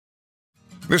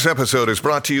This episode is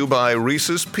brought to you by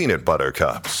Reese's Peanut Butter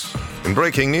Cups. In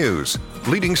breaking news,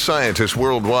 leading scientists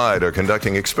worldwide are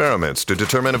conducting experiments to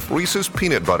determine if Reese's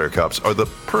Peanut Butter Cups are the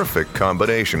perfect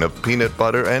combination of peanut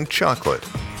butter and chocolate.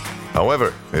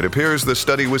 However, it appears the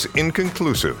study was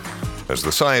inconclusive, as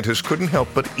the scientists couldn't help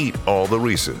but eat all the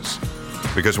Reese's.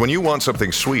 Because when you want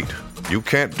something sweet, you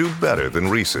can't do better than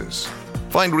Reese's.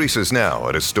 Find Reese's now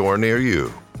at a store near you.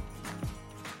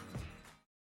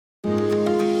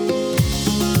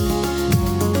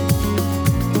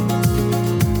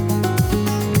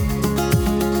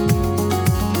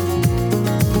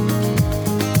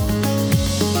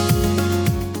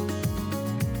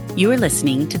 You are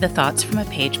listening to the Thoughts from a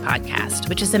Page podcast,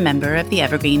 which is a member of the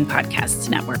Evergreen Podcasts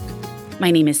Network.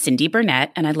 My name is Cindy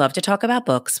Burnett, and I love to talk about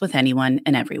books with anyone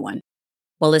and everyone.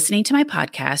 While listening to my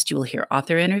podcast, you will hear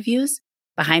author interviews,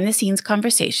 behind-the-scenes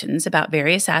conversations about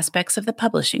various aspects of the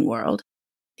publishing world,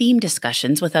 theme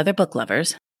discussions with other book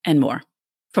lovers, and more.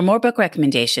 For more book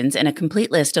recommendations and a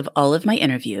complete list of all of my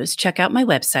interviews, check out my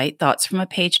website,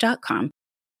 thoughtsfromapage.com,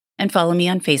 and follow me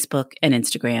on Facebook and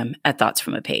Instagram at Thoughts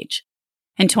From A Page.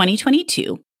 In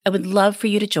 2022, I would love for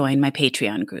you to join my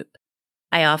Patreon group.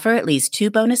 I offer at least 2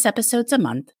 bonus episodes a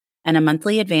month and a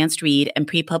monthly advanced read and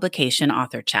pre-publication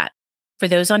author chat. For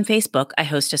those on Facebook, I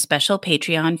host a special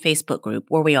Patreon Facebook group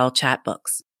where we all chat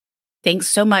books. Thanks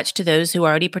so much to those who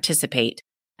already participate,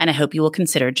 and I hope you will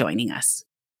consider joining us.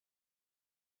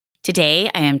 Today,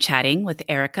 I am chatting with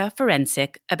Erica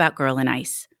Ferencik about Girl in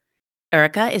Ice.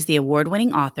 Erica is the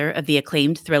award-winning author of the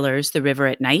acclaimed thrillers The River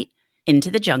at Night,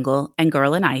 Into the Jungle, and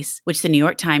Girl in Ice, which the New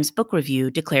York Times Book Review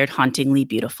declared hauntingly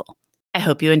beautiful. I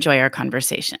hope you enjoy our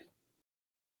conversation.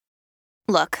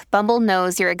 Look, Bumble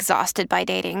knows you're exhausted by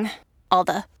dating. All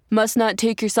the, must not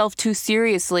take yourself too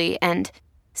seriously, and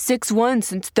 6'1"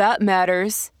 since that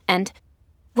matters, and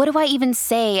what do I even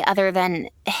say other than,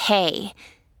 hey?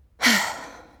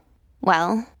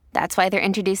 Well, that's why they're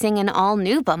introducing an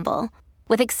all-new Bumble,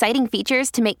 with exciting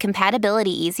features to make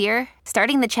compatibility easier,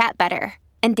 starting the chat better,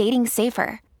 and dating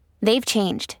safer. They've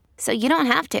changed, so you don't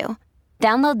have to.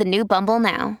 Download the new Bumble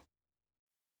now.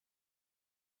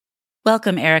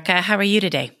 Welcome, Erica. How are you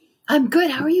today? I'm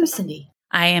good. How are you, Cindy?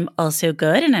 I am also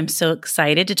good, and I'm so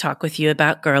excited to talk with you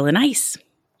about Girl in Ice.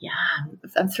 Yeah,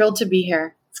 I'm thrilled to be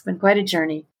here. It's been quite a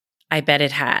journey. I bet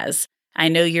it has. I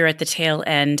know you're at the tail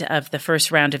end of the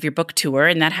first round of your book tour,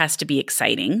 and that has to be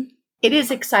exciting. It is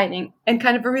exciting and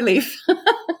kind of a relief.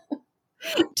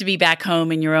 To be back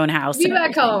home in your own house. Be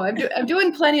back home. I'm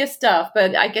doing plenty of stuff,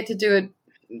 but I get to do it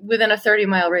within a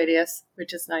 30-mile radius,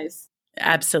 which is nice.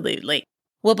 Absolutely.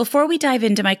 Well, before we dive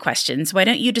into my questions, why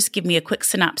don't you just give me a quick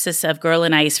synopsis of Girl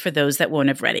in Ice for those that won't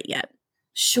have read it yet?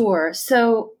 Sure.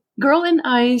 So Girl in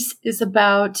Ice is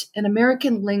about an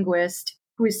American linguist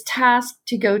who is tasked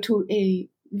to go to a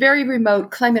very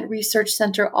remote climate research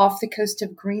center off the coast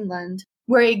of Greenland,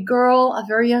 where a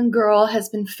very young girl, has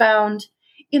been found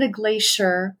in a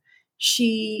glacier.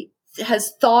 She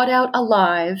has thawed out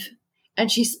alive,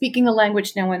 and she's speaking a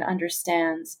language no one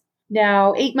understands.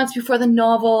 Now, 8 months before the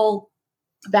novel,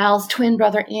 Val's twin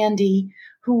brother, Andy,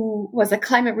 who was a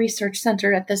climate research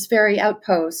center at this very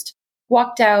outpost,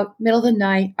 walked out, middle of the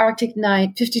night, Arctic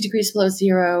night, 50 degrees below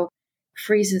zero,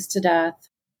 freezes to death.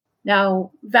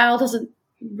 Now, Val doesn't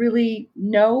really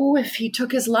know if he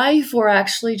took his life or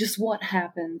actually just what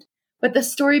happened. But the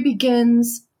story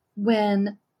begins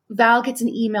when Val gets an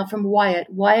email from Wyatt.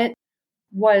 Wyatt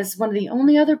was one of the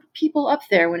only other people up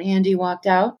there when Andy walked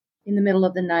out in the middle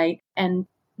of the night. And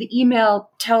the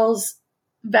email tells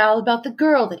Val about the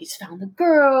girl, that he's found the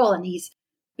girl, and he's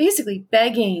basically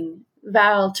begging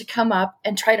Val to come up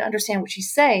and try to understand what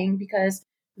she's saying, because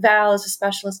Val is a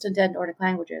specialist in dead Nordic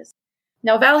languages.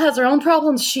 Now, Val has her own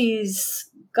problems. She's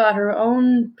got her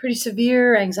own pretty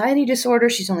severe anxiety disorder.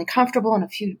 She's only comfortable in a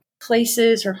few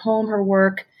places, her home, her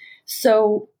work.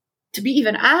 So to be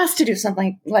even asked to do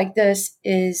something like this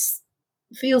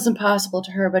feels impossible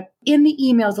to her. But in the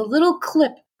email is a little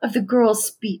clip of the girl's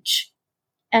speech.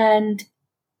 And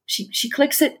she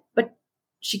clicks it, but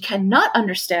she cannot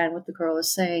understand what the girl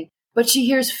is saying. But she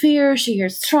hears fear, she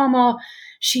hears trauma,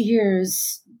 she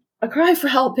hears a cry for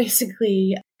help,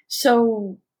 basically.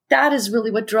 So that is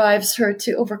really what drives her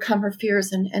to overcome her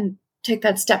fears and take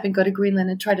that step and go to Greenland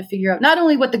and try to figure out not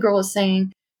only what the girl is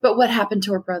saying, but what happened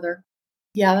to her brother.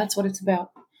 Yeah, that's what it's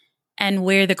about. And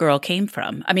where the girl came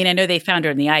from. I mean, I know they found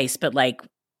her in the ice, but like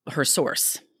her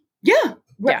source. Yeah.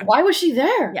 Why was she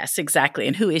there? Yes, exactly.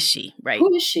 And who is she, right?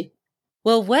 Who is she?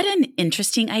 Well, what an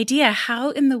interesting idea.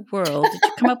 How in the world did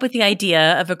you come up with the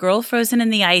idea of a girl frozen in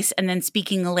the ice and then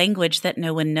speaking a language that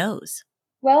no one knows?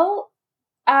 Well,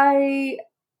 I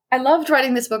I loved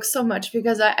writing this book so much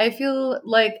because I feel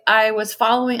like I was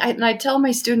following, and I tell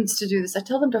my students to do this. I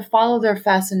tell them to follow their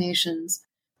fascinations.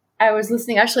 I was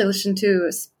actually listening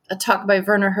to a talk by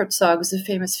Werner Herzog, who's a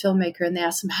famous filmmaker, and they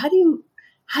asked him, how do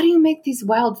you make these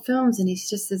wild films? And he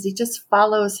just says he just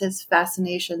follows his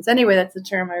fascinations. Anyway, that's the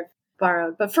term I've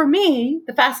borrowed. But for me,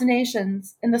 the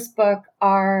fascinations in this book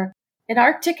are an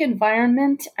Arctic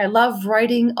environment. I love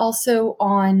writing also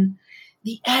on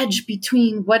the edge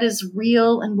between what is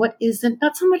real and what isn't.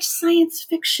 Not so much science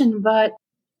fiction, but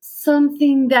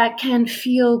something that can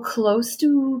feel close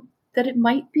to that it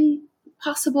might be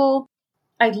possible.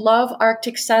 I love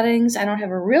Arctic settings. I don't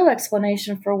have a real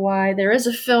explanation for why. There is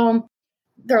a film.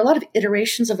 There are a lot of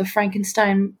iterations of the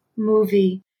Frankenstein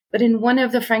movie, but in one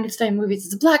of the Frankenstein movies,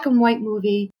 it's a black and white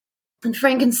movie, and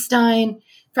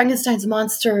Frankenstein's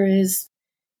monster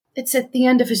it's at the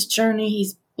end of his journey.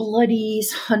 He's bloody,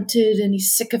 he's hunted, and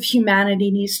he's sick of humanity,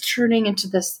 and he's turning into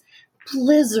this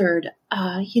blizzard.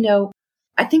 I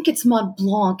think it's Mont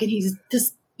Blanc, and he's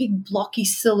this big blocky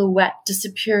silhouette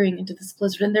disappearing into this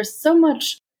blizzard. And there's so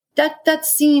much that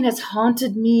scene has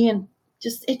haunted me, and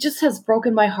it just has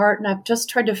broken my heart. And I've just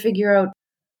tried to figure out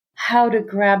how to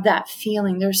grab that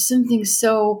feeling. There's something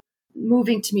so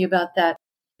moving to me about that.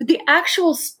 But the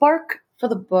actual spark for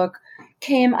the book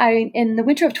came in the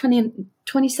winter of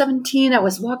 2017. I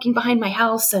was walking behind my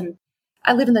house, and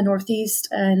I live in the Northeast,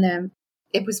 and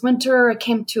it was winter. I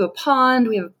came to a pond.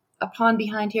 We have a pond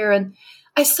behind here, and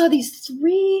I saw these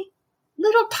 3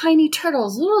 little tiny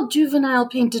turtles, little juvenile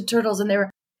painted turtles, and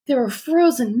they were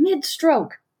frozen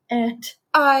mid-stroke. And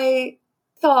I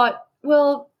thought,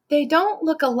 well, they don't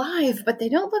look alive, but they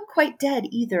don't look quite dead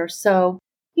either. So,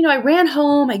 I ran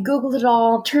home, I Googled it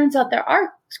all. Turns out there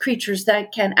are creatures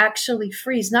that can actually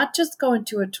freeze, not just go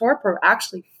into a torpor,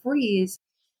 actually freeze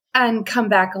and come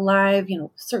back alive.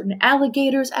 Certain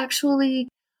alligators actually,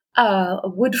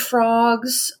 wood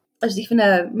frogs. There's even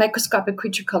a microscopic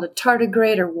creature called a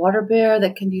tardigrade or water bear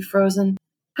that can be frozen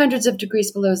hundreds of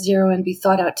degrees below zero and be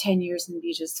thawed out 10 years and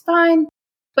be just fine.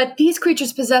 But these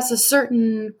creatures possess a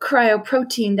certain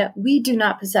cryoprotein that we do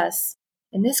not possess.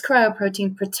 And this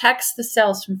cryoprotein protects the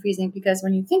cells from freezing, because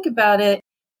when you think about it,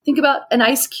 think about an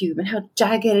ice cube and how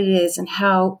jagged it is and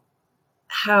how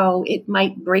it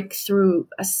might break through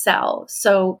a cell.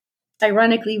 So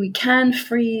ironically, we can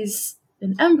freeze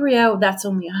an embryo. That's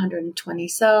only 120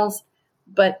 cells,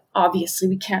 but obviously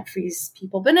we can't freeze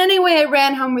people. But anyway, I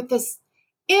ran home with this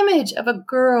image of a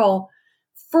girl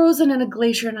frozen in a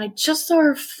glacier, and I just saw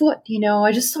her foot,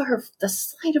 I just saw the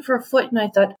side of her foot, and I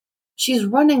thought, she's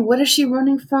running. What is she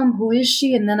running from? Who is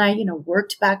she? And then I,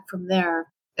 worked back from there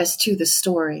as to the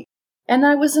story. And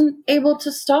I wasn't able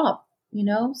to stop,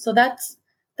 So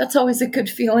that's always a good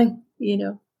feeling,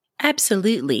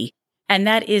 Absolutely. And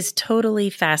that is totally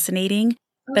fascinating.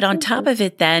 But on top of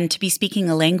it, then, to be speaking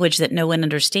a language that no one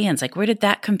understands, like, where did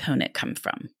that component come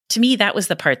from? To me, that was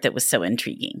the part that was so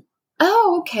intriguing.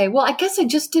 Oh, okay. Well, I guess I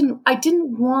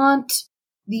didn't want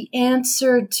the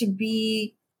answer to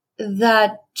be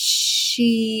that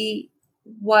she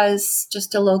was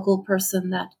just a local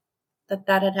person that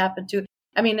had happened to.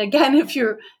 I mean, again, if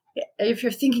you're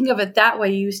thinking of it that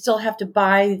way, you still have to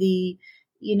buy the,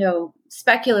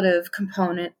 speculative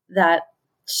component that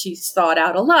she's thought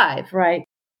out alive, right?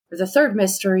 Or the third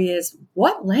mystery is,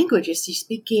 what language is she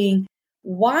speaking?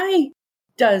 Why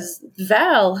does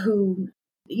Val, who,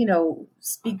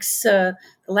 speaks the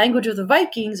language of the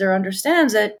Vikings or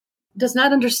understands it, does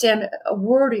not understand a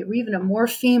word or even a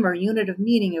morpheme or unit of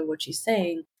meaning of what she's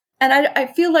saying? And I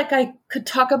feel like I could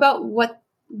talk about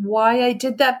why I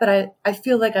did that, but I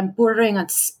feel like I'm bordering on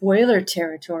spoiler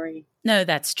territory. No,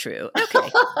 that's true.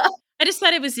 Okay. I just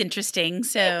thought it was interesting.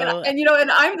 So,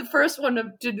 and I'm the first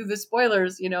one to do the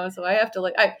spoilers, so I have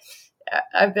to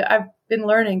I've been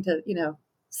learning to,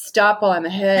 stop while I'm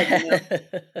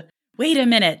ahead. Wait a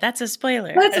minute. That's a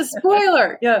spoiler. That's a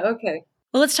spoiler. Yeah. Okay.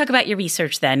 Well, let's talk about your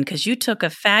research then, because you took a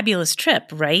fabulous trip,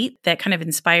 right? That kind of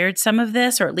inspired some of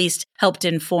this, or at least helped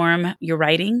inform your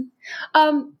writing?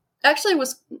 Actually, it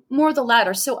was more the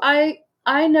latter. So I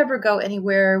never go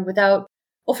anywhere without,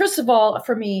 well, first of all,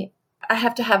 for me, I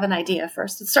have to have an idea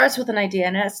first. It starts with an idea,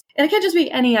 and it can't just be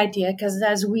any idea, because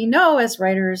as we know as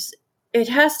writers, it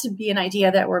has to be an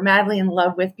idea that we're madly in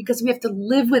love with, because we have to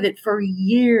live with it for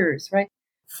years, right?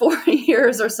 4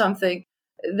 years or something.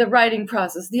 The writing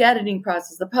process, the editing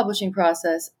process, the publishing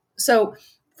process. So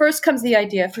first comes the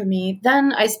idea for me.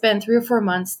 Then I spend 3 or 4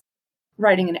 months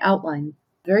writing an outline,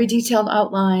 very detailed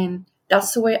outline.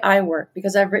 That's the way I work,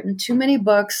 because I've written too many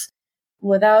books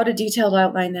without a detailed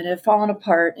outline that have fallen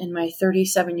apart in my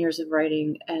 37 years of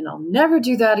writing. And I'll never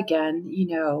do that again.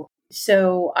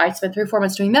 So I spent 3 or 4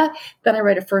 months doing that. Then I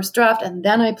write a first draft, and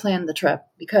then I plan the trip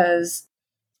because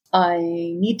I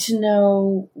need to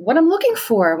know what I'm looking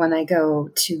for when I go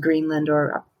to Greenland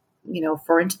or,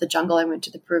 for Into the Jungle, I went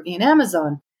to the Peruvian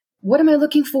Amazon. What am I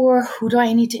looking for? Who do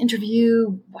I need to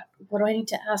interview? What do I need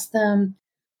to ask them?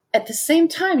 At the same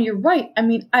time, you're right. I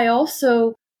mean, I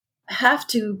also have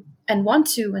to and want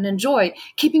to and enjoy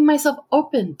keeping myself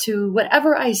open to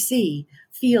whatever I see,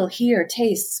 feel, hear,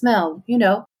 taste, smell,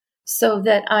 so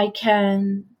that I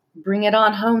can bring it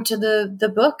on home to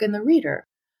the book and the reader.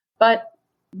 But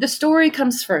the story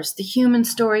comes first. The human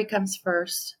story comes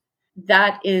first.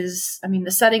 That is,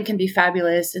 the setting can be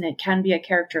fabulous and it can be a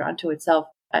character unto itself,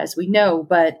 as we know,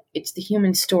 but it's the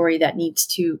human story that needs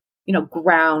to,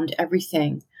 ground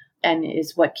everything and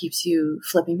is what keeps you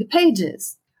flipping the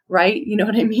pages, right? You know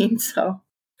what I mean? So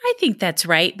I think that's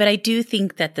right. But I do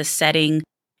think that the setting,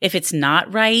 if it's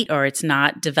not right or it's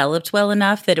not developed well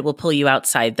enough, that it will pull you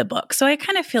outside the book. So I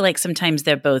kind of feel like sometimes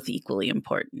they're both equally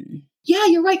important. Yeah,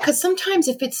 you're right. Because sometimes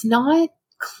if it's not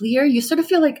clear, you sort of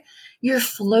feel like you're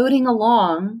floating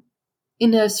along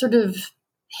in a sort of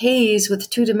haze with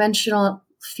two-dimensional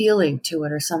feeling to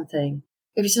it or something.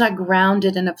 If it's not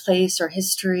grounded in a place or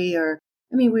history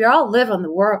we all live on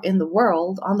the world.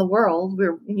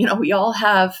 We all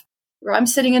have, I'm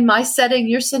sitting in my setting,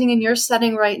 you're sitting in your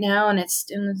setting right now, and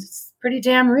it's pretty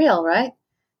damn real, right?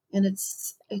 And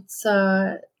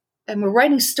and we're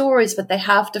writing stories, but they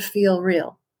have to feel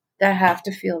real.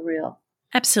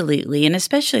 Absolutely. And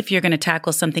especially if you're going to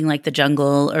tackle something like the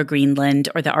jungle or Greenland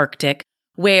or the Arctic,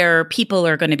 where people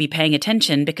are going to be paying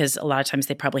attention because a lot of times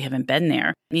they probably haven't been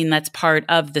there. That's part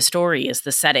of the story is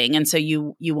the setting. And so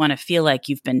you want to feel like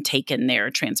you've been taken there,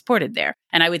 transported there.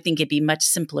 And I would think it'd be much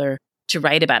simpler to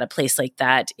write about a place like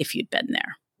that if you'd been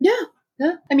there. Yeah.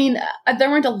 There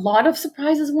weren't a lot of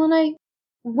surprises when I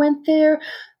went there,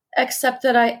 except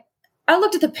that I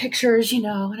looked at the pictures, and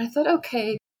I thought,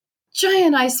 okay,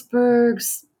 giant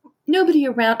icebergs, nobody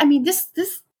around.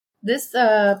 This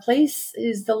place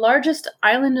is the largest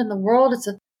island in the world. It's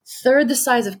a third the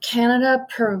size of Canada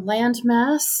per land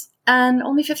mass, and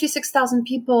only 56,000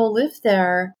 people live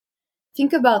there.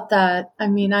 Think about that. I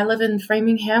live in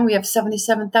Framingham. We have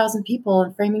 77,000 people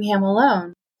in Framingham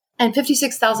alone, and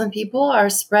 56,000 people are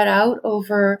spread out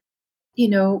over,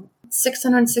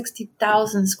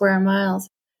 660,000 square miles.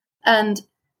 And,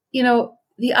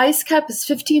 the ice cap is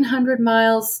 1,500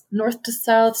 miles north to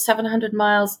south, 700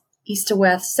 miles east to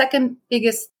west, second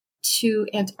biggest to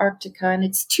Antarctica, and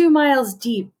it's 2 miles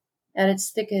deep at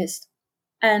its thickest,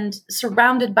 and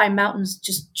surrounded by mountains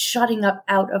just shutting up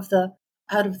out of the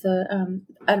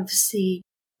sea.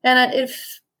 And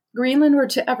if Greenland were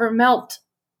to ever melt,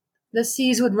 the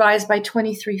seas would rise by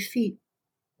 23 feet,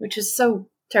 which is so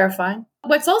terrifying.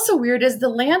 What's also weird is the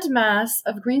land mass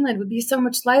of Greenland would be so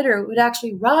much lighter, it would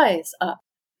actually rise up.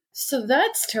 So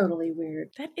that's totally weird.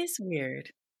 That is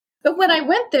weird. But when I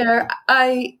went there,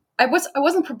 I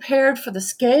wasn't prepared for the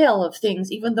scale of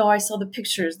things, even though I saw the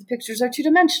pictures. The pictures are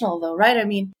two-dimensional, though, right?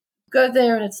 Go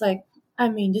there and it's like,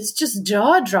 it's just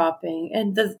jaw-dropping.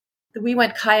 And we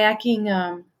went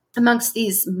kayaking amongst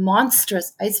these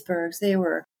monstrous icebergs. They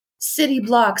were city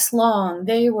blocks long.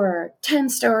 They were 10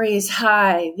 stories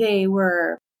high. They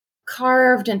were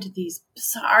carved into these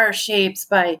bizarre shapes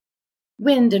by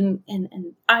wind and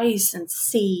ice and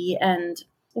sea. And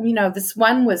this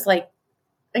one was like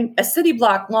a city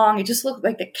block long. It just looked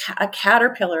like a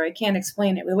caterpillar. I can't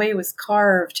explain it. The way it was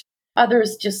carved.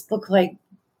 Others just look like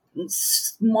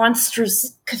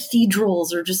monstrous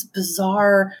cathedrals or just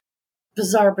bizarre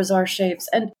shapes.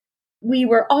 And we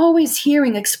were always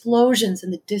hearing explosions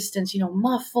in the distance,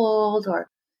 muffled or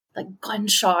like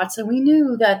gunshots. And we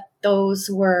knew that those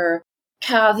were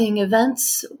calving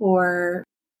events or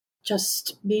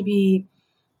just maybe.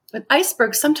 But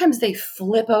icebergs, sometimes they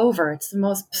flip over. It's the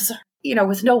most bizarre,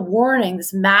 with no warning,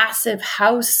 this massive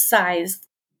house-sized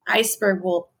iceberg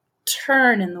will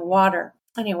turn in the water.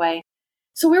 Anyway,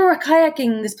 so we were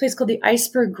kayaking this place called the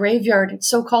Iceberg Graveyard. It's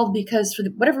so called because for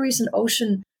whatever reason,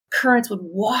 ocean currents would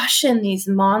wash in these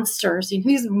monsters,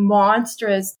 these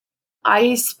monstrous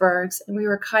icebergs. And we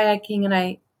were kayaking, and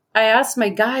I asked my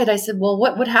guide, I said, well,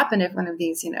 what would happen if one of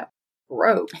these,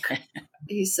 broke?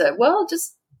 He said, well,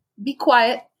 just be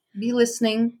quiet. Be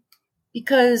listening,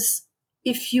 because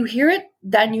if you hear it,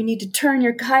 then you need to turn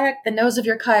the nose of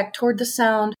your kayak toward the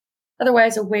sound.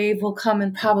 Otherwise, a wave will come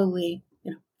and probably,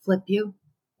 flip you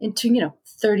into,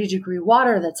 30-degree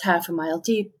water that's half a mile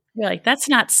deep. You're like, that's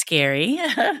not scary.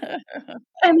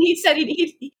 And he said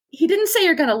he didn't say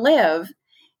you're going to live.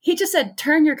 He just said,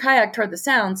 turn your kayak toward the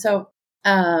sound. So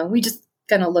we just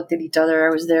kind of looked at each other.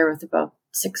 I was there with about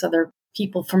 6 other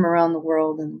people from around the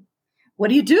world. And what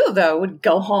do you do, though? Would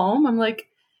go home? I'm like,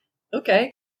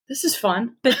 okay, this is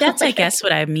fun. But that's, I guess,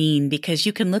 what I mean, because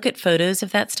you can look at photos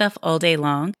of that stuff all day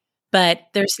long, but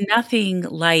there's nothing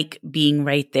like being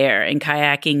right there and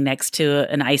kayaking next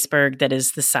to an iceberg that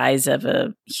is the size of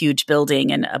a huge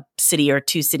building and a city or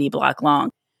 2 city block long.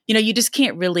 You just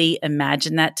can't really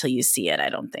imagine that till you see it, I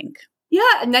don't think.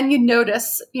 Yeah. And then you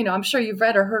notice, I'm sure you've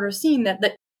read or heard or seen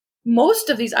that most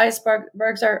of these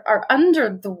icebergs are under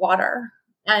the water,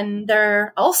 and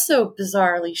they're also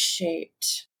bizarrely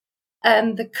shaped.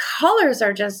 And the colors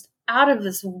are just out of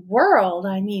this world.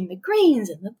 I mean, the greens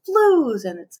and the blues,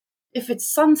 and if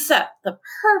it's sunset, the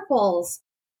purples,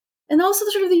 and also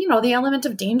sort of the element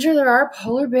of danger. There are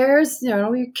polar bears.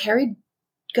 We carried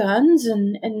guns,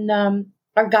 and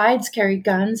our guides carried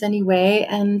guns anyway,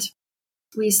 and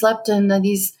we slept in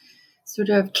these sort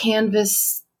of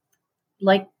canvas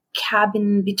like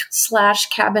cabin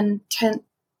 / cabin tent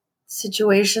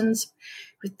situations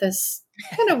with this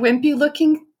kind of wimpy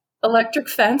looking electric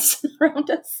fence around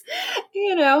us.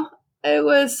 It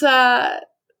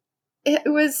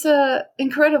was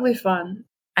incredibly fun.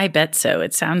 I bet so.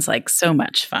 It sounds like so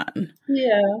much fun.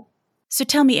 Yeah. So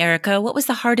tell me, Erica, what was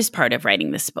the hardest part of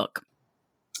writing this book?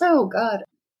 Oh, God.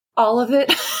 All of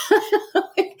it.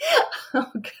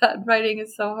 Oh, God. Writing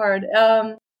is so hard.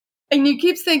 And you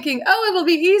keep thinking, oh, it'll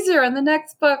be easier in the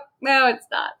next book. No, it's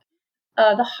not.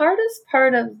 The hardest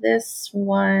part of this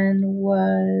one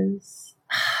was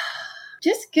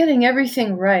just getting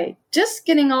everything right. Just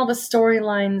getting all the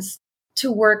storylines to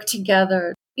work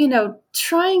together.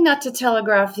 Trying not to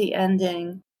telegraph the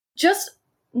ending. Just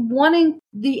wanting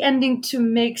the ending to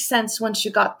make sense once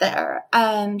you got there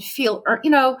and feel,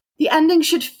 the ending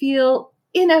should feel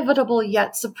inevitable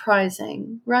yet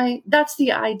surprising, right? That's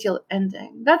the ideal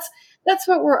ending. That's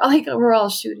what we're all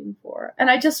shooting for. And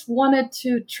I just wanted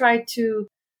to try to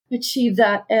achieve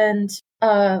that. And,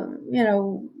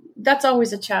 that's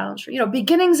always a challenge.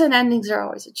 Beginnings and endings are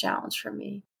always a challenge for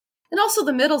me. And also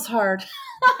the middle's hard.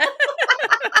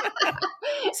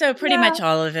 So pretty much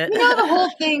all of it. The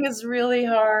whole thing is really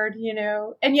hard,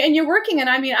 and you're working. And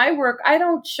I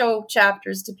don't show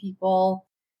chapters to people.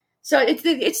 So it's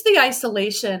the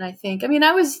isolation, I think.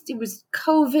 It was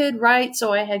COVID, right?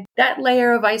 So I had that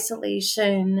layer of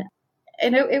isolation,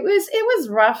 and it was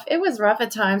rough. It was rough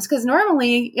at times, because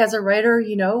normally as a writer,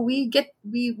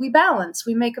 we balance,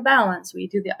 we make a balance. We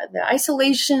do the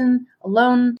isolation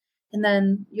alone, and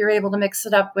then you're able to mix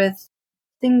it up with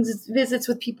things, visits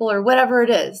with people or whatever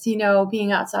it is,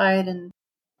 being outside. And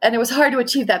it was hard to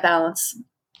achieve that balance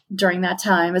during that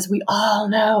time, as we all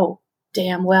know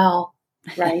damn well.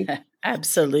 Right.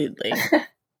 Absolutely.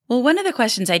 Well, one of the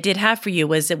questions I did have for you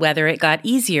was whether it got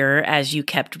easier as you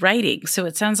kept writing. So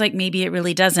it sounds like maybe it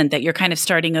really doesn't, that you're kind of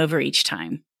starting over each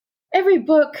time. Every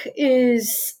book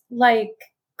is like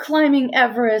climbing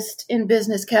Everest in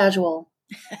business casual.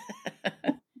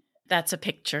 That's a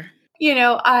picture.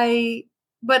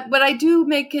 But what I do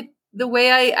make it, the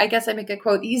way I guess I make it,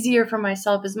 quote, easier for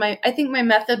myself is I think my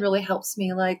method really helps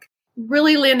me, like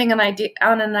really landing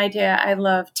on an idea I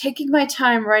love, taking my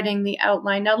time writing the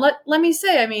outline. Now, let me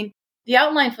say, the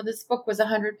outline for this book was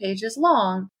 100 pages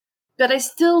long, but I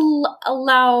still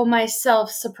allow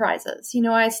myself surprises.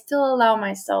 I still allow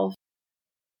myself,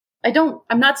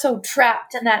 I'm not so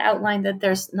trapped in that outline that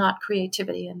there's not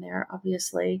creativity in there,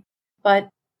 obviously, but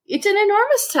it's an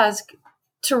enormous task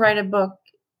to write a book.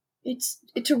 It's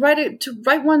to write a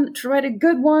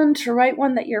good one, to write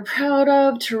one that you're proud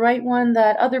of, to write one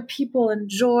that other people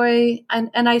enjoy.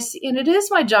 And it is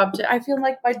my job I feel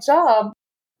like my job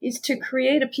is to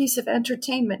create a piece of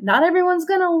entertainment. Not everyone's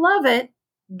going to love it.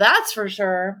 That's for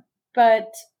sure.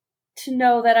 But to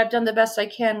know that I've done the best I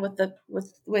can with the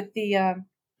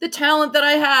talent that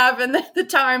I have and the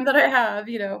time that I have,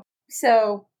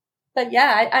 So, but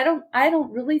yeah, I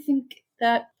don't really think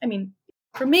that,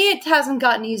 for me, it hasn't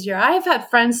gotten easier. I've had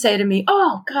friends say to me,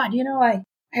 oh, God, I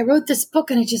wrote this book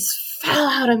and it just fell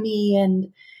out of me.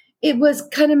 And it was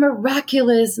kind of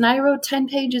miraculous. And I wrote 10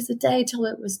 pages a day till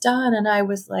it was done. And I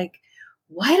was like,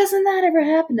 why doesn't that ever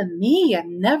happen to me? I've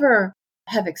never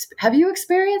have you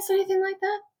experienced anything like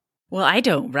that? Well, I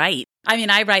don't write.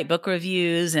 I write book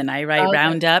reviews and I write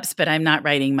roundups, but I'm not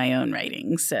writing my own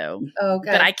writing. So,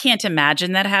 but I can't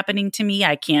imagine that happening to me.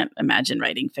 I can't imagine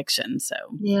writing fiction. So,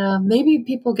 yeah, maybe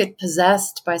people get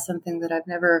possessed by something that I've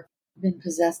never been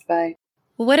possessed by.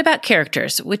 Well, what about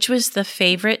characters? Which was the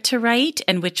favorite to write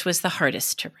and which was the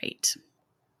hardest to write?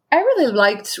 I really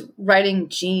liked writing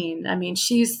Jean.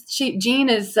 Jean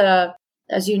is,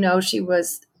 as you know,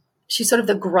 she's sort of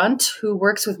the grunt who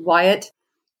works with Wyatt,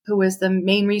 who is the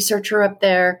main researcher up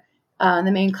there.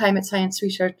 the main climate science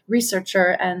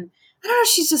researcher. And I don't know,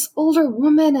 she's this older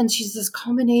woman, and she's this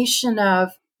combination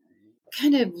of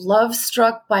kind of love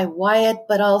struck by Wyatt,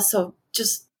 but also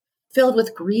just filled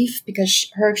with grief because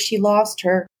she lost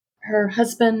her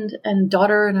husband and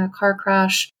daughter in a car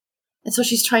crash. And so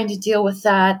she's trying to deal with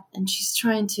that, and she's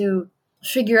trying to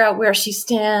figure out where she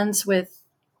stands with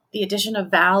the addition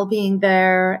of Val being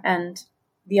there and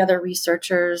the other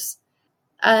researchers.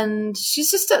 And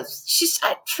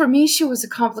for me, she was a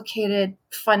complicated,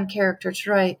 fun character to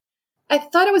write. I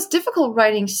thought it was difficult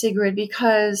writing Sigrid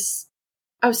because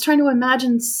I was trying to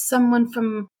imagine someone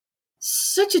from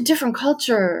such a different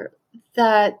culture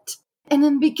that, and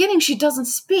in the beginning, she doesn't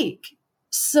speak.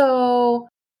 So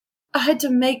I had to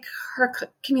make her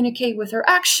communicate with her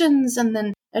actions. And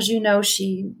then, as you know,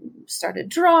 she started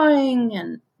drawing,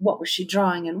 and what was she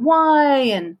drawing and why?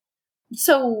 And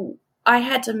so I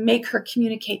had to make her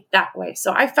communicate that way.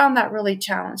 So I found that really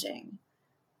challenging.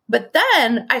 But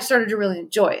then I started to really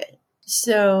enjoy it.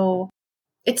 So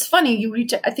it's funny,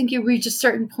 I think you reach a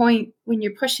certain point when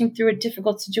you're pushing through a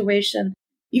difficult situation.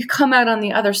 You come out on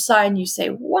the other side and you say,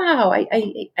 wow,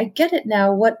 I get it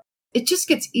now. It just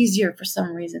gets easier for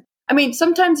some reason. I mean,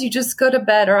 sometimes you just go to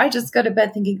bed, or I just go to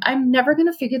bed thinking, I'm never going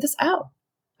to figure this out.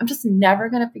 I'm just never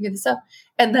going to figure this out.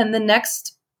 And then the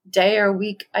next day or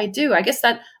week I do. I guess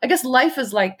life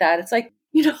is like that. It's like,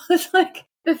 it's like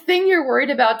the thing you're worried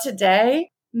about today,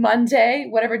 Monday,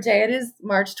 whatever day it is,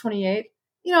 March 28th,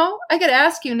 I could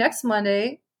ask you next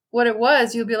Monday what it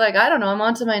was. You'll be like, I don't know. I'm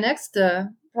on to my next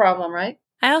problem, right?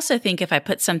 I also think if I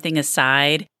put something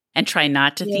aside and try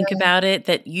not to think about it,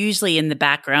 that usually in the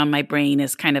background, my brain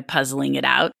is kind of puzzling it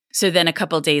out. So then a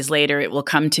couple of days later, it will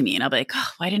come to me and I'll be like, oh,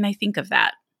 why didn't I think of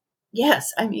that?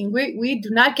 Yes. I mean, we do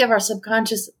not give our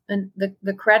subconscious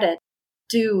the credit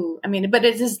due. I mean, but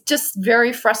it is just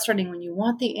very frustrating when you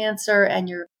want the answer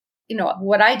and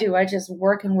what I do, I just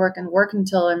work and work and work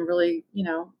until I'm really,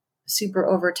 super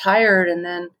overtired. And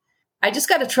then I just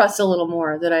got to trust a little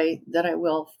more that I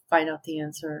will find out the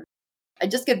answer. I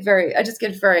just get very, I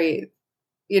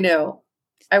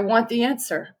want the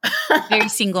answer. Very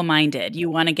single-minded. You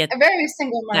want to get very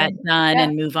single-minded that done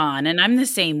and move on. And I'm the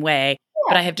same way,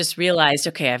 but I have just realized,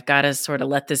 okay, I've got to sort of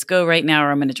let this go right now,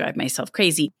 or I'm going to drive myself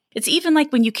crazy. It's even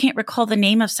like when you can't recall the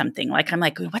name of something, like I'm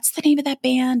like, what's the name of that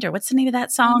band, or what's the name of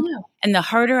that song? And the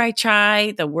harder I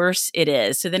try, the worse it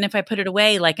is. So then if I put it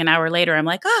away, like an hour later, I'm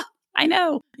like, oh, I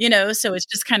know, so it's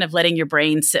just kind of letting your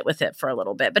brain sit with it for a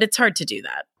little bit, but it's hard to do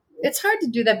that. It's hard to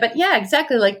do that, but yeah,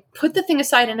 exactly. Like put the thing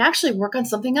aside and actually work on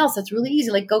something else. That's really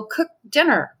easy. Like go cook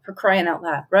dinner, for crying out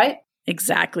loud, right?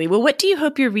 Exactly. Well, what do you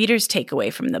hope your readers take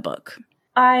away from the book?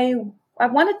 I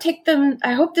want to take them,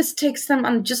 I hope this takes them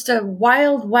on just a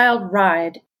wild, wild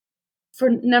ride. For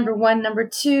number one. Number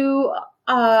two,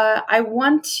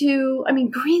 Greenland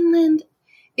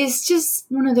is just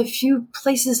one of the few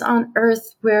places on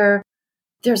Earth where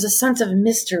there's a sense of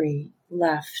mystery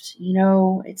left.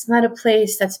 It's not a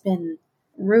place that's been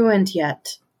ruined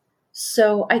yet.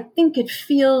 So I think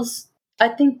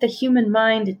the human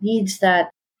mind needs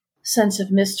that sense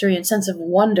of mystery and sense of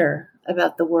wonder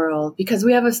about the world, because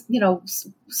we have a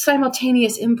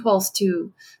simultaneous impulse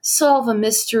to solve a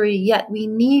mystery, yet we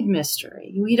need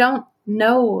mystery. We don't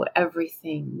know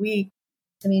everything.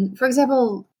 For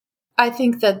example, I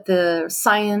think that the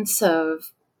science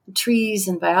of trees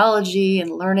and biology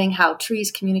and learning how trees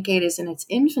communicate is in its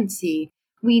infancy.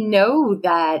 We know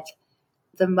that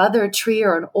the mother tree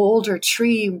or an older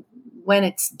tree, when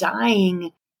it's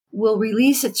dying, will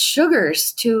release its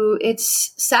sugars to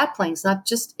its saplings, not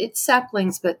just its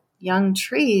saplings, but young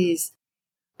trees.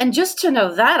 And just to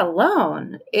know that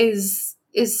alone is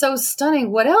so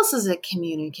stunning. What else is it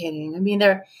communicating? I mean,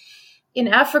 in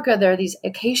Africa, there are these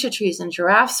acacia trees, and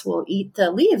giraffes will eat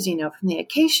the leaves, from the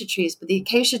acacia trees. But the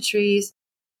acacia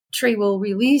tree will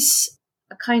release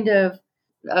a kind of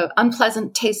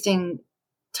unpleasant tasting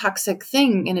toxic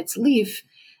thing in its leaf,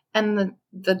 and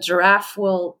the giraffe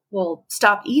will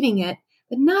stop eating it.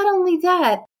 But not only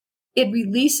that, it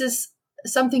releases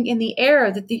something in the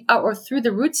air or through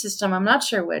the root system, I'm not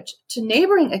sure which, to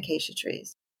neighboring acacia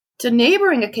trees.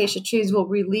 Neighboring acacia trees will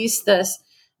release this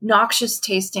noxious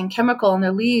tasting chemical in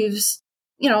their leaves,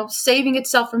 saving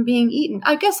itself from being eaten.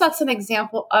 I guess that's an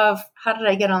example of how did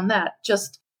I get on that?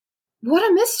 Just what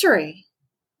a mystery.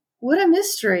 What a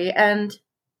mystery. And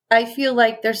I feel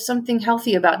like there's something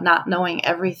healthy about not knowing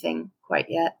everything quite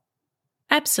yet.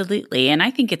 Absolutely. And I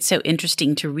think it's so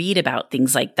interesting to read about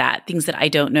things like that, things that I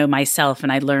don't know myself.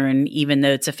 And I learn, even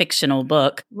though it's a fictional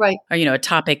book, right, or, a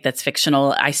topic that's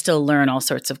fictional, I still learn all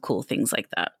sorts of cool things like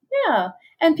that. Yeah.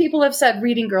 And people have said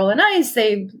reading Girl in Ice,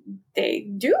 they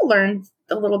do learn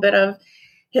a little bit of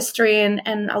history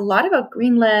and a lot about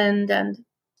Greenland and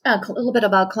a little bit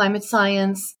about climate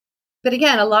science. But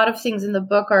again, a lot of things in the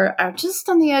book are just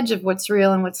on the edge of what's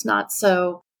real and what's not.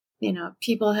 So,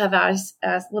 people have asked,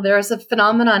 well, there is a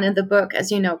phenomenon in the book,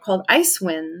 as you know, called ice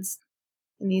winds.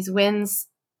 And these winds,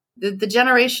 the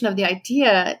generation of the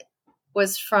idea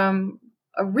was from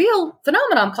a real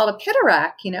phenomenon called a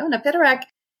pitarack, and a pitarack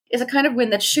is a kind of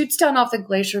wind that shoots down off the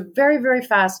glacier very, very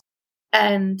fast.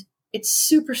 And it's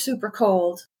super, super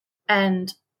cold.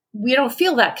 And we don't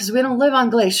feel that because we don't live on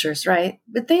glaciers, right?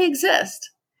 But they exist.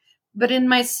 But in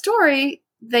my story,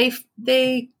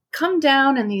 they come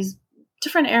down in these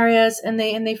different areas and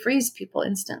they freeze people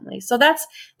instantly. So that's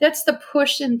the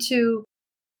push into,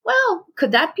 well,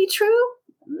 could that be true?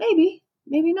 Maybe,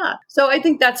 maybe not. So I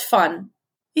think that's fun.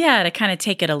 Yeah, to kind of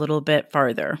take it a little bit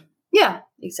farther. Yeah,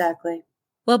 exactly.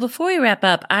 Well, before we wrap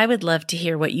up, I would love to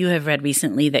hear what you have read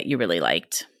recently that you really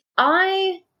liked.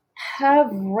 I have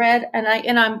read, and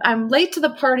I'm late to the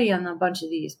party on a bunch of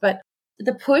these, but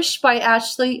The Push by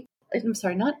Audrey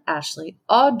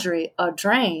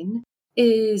Audrain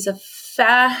is a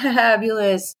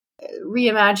fabulous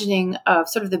reimagining of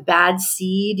sort of the bad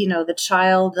seed, the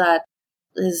child that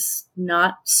is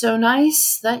not so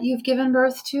nice that you've given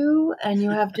birth to and you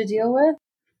have to deal with.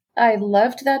 I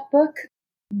loved that book.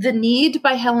 The Need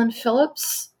by Helen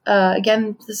Phillips.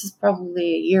 Again, this is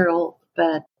probably a year old,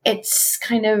 but it's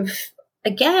kind of,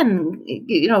 again,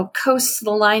 coasts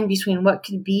the line between what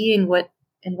could be and what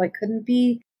couldn't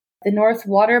be. The North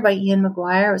Water by Ian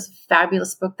McGuire was a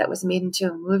fabulous book that was made into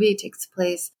a movie. It takes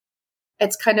place.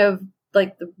 It's kind of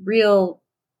like the real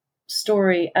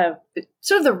story of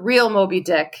sort of the real Moby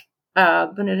Dick,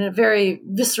 but in a very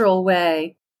visceral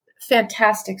way.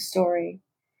 Fantastic story.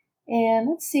 And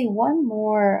let's see, one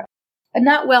more, a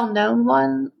not well-known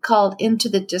one called Into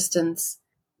the Distance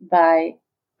by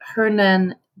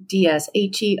Hernan Diaz,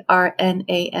 Hernan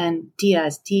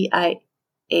Diaz,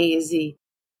 Diaz.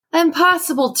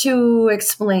 Impossible to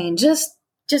explain. Just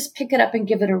pick it up and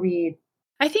give it a read.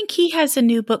 I think he has a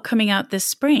new book coming out this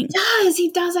spring.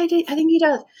 He does. I think he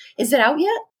does. Is it out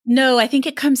yet? No, I think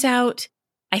it comes out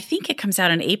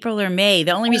in April or May.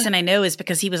 The only reason I know is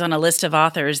because he was on a list of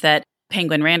authors that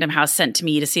Penguin Random House sent to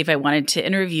me to see if I wanted to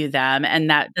interview them. And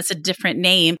that's a different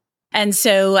name. And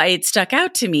so it stuck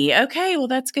out to me. Okay, well,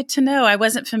 that's good to know. I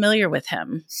wasn't familiar with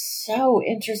him. So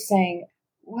interesting.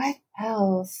 What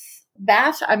else?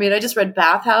 I just read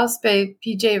Bathhouse by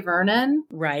P.J. Vernon.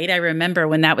 Right. I remember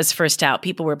when that was first out,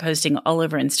 people were posting all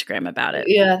over Instagram about it.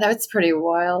 Yeah, that's pretty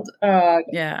wild.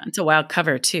 Yeah, it's a wild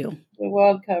cover too. A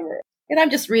wild cover. And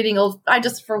I'm just reading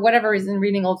for whatever reason,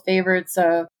 reading old favorites.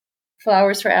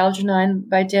 Flowers for Algernon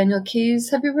by Daniel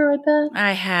Keyes. Have you ever read that?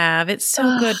 I have. It's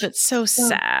so good, but so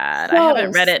sad. I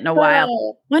haven't read it in a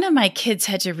while. One of my kids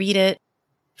had to read it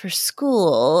for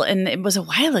school, and it was a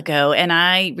while ago, and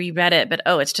I reread it, but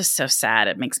it's just so sad.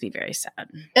 It makes me very sad.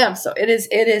 Yeah, so it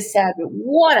is sad, but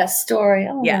what a story.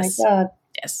 Oh yes. My God.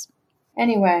 Yes.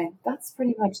 Anyway, that's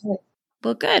pretty much it.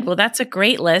 Well, good. Well, that's a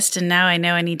great list, and now I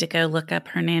know I need to go look up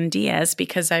Hernan Diaz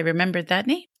because I remembered that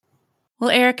name. Well,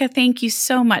 Erica, thank you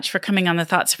so much for coming on the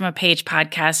Thoughts from a Page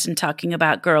podcast and talking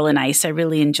about Girl in Ice. I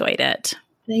really enjoyed it.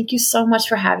 Thank you so much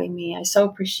for having me. I so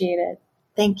appreciate it.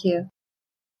 Thank you.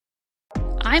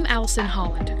 I'm Allison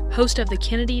Holland, host of the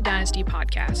Kennedy Dynasty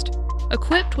podcast.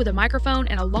 Equipped with a microphone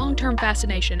and a long-term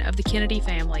fascination of the Kennedy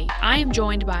family, I am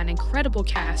joined by an incredible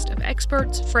cast of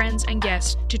experts, friends, and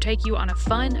guests to take you on a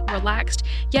fun, relaxed,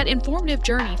 yet informative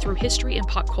journey through history and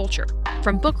pop culture.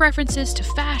 From book references to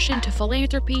fashion to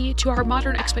philanthropy to our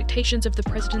modern expectations of the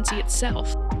presidency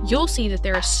itself, you'll see that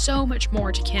there is so much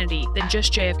more to Kennedy than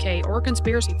just JFK or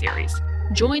conspiracy theories.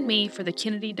 Join me for the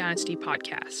Kennedy Dynasty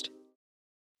podcast.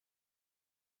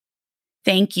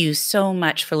 Thank you so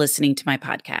much for listening to my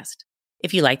podcast.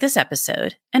 If you like this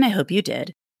episode, and I hope you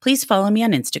did, please follow me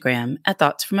on Instagram at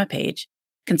Thoughts from a Page.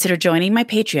 Consider joining my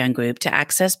Patreon group to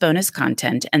access bonus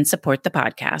content and support the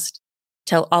podcast.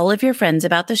 Tell all of your friends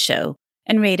about the show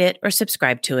and rate it or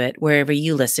subscribe to it wherever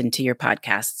you listen to your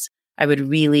podcasts. I would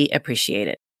really appreciate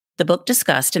it. The book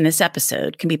discussed in this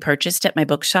episode can be purchased at my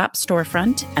bookshop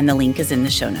storefront, and the link is in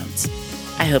the show notes.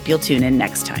 I hope you'll tune in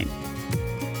next time.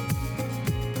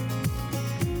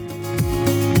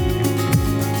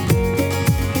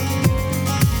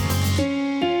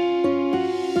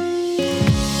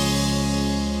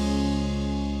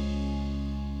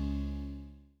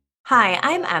 Hi,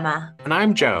 I'm Emma. And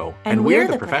I'm Joe. And we're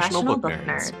the Professional Book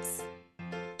Nerds.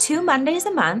 2 Mondays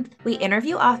a month, we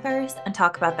interview authors and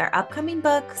talk about their upcoming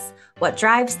books, what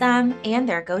drives them, and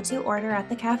their go-to order at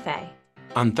the cafe.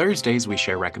 On Thursdays, we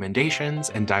share recommendations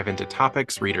and dive into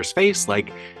topics readers face,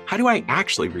 like how do I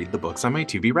actually read the books on my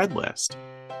to-be-read list?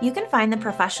 You can find the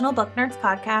Professional Book Nerds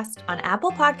podcast on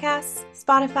Apple Podcasts,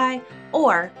 Spotify,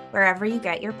 or wherever you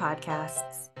get your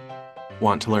podcasts.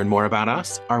 Want to learn more about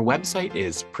us? Our website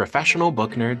is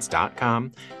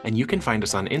professionalbooknerds.com, and you can find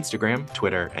us on Instagram,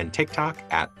 Twitter, and TikTok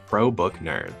at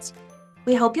ProBookNerds.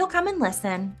 We hope you'll come and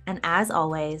listen, and as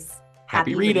always,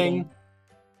 Happy reading.